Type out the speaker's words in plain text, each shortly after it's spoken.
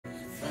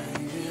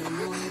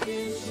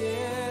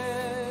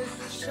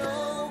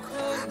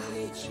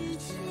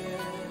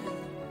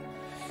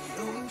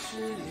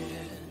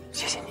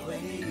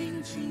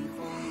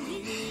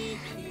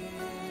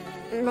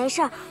没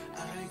事儿，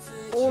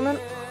我们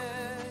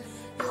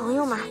朋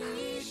友嘛。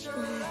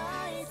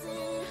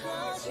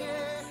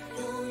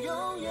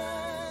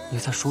你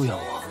在疏远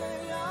我？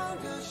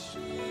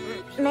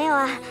没有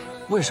啊。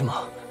为什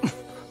么？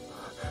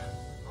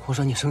我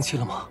让你生气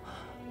了吗？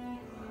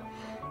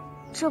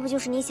这不就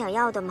是你想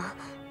要的吗？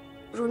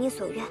如你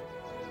所愿。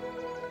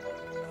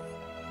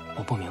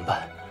我不明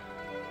白。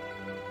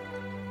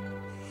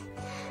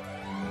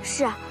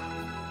是啊，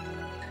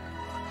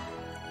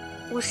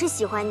我是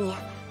喜欢你，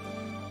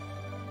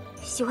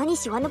喜欢你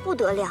喜欢的不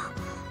得了。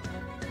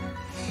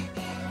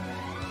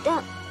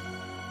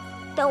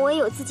但我也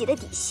有自己的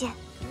底线。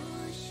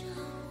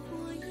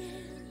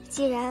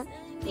既然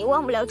你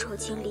忘不了丑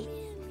清丽，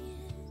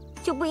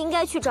就不应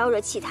该去招惹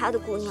其他的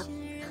姑娘，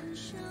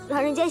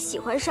让人家喜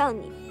欢上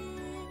你，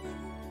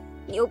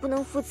你又不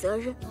能负责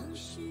任。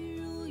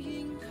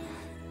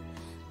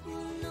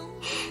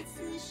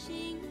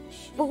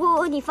不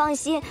过你放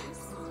心，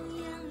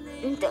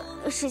等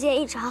时间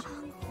一长，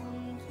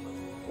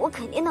我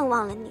肯定能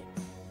忘了你。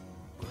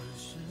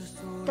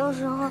到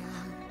时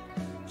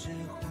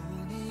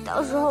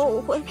候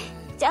我会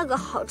嫁个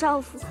好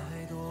丈夫，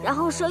然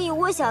后生一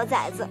窝小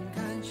崽子。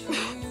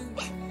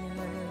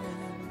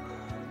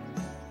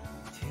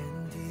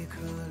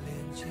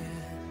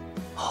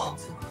好，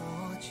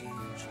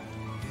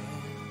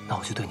那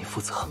我就对你负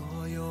责。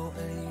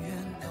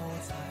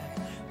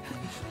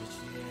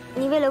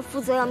你为了负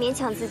责要勉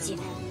强自己，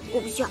我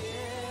不需要。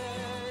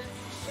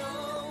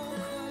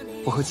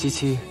我和七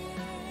七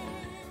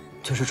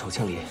就是丑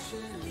清丽，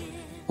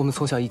我们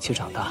从小一起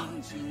长大，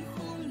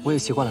我也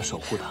习惯了守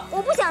护她。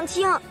我不想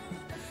听。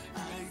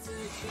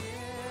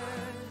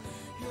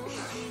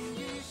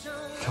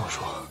听我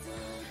说，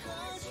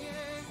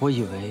我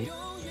以为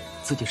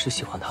自己是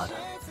喜欢她的，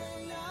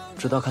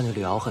直到看见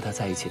吕敖和她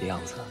在一起的样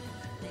子，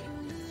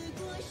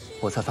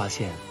我才发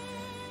现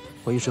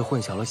我一直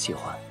混淆了喜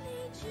欢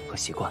和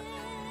习惯。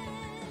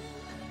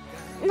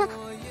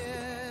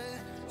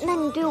那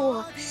你对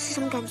我是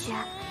什么感觉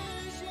啊？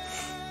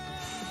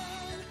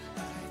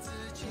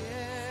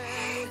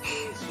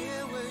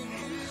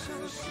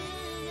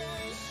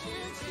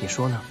你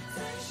说呢？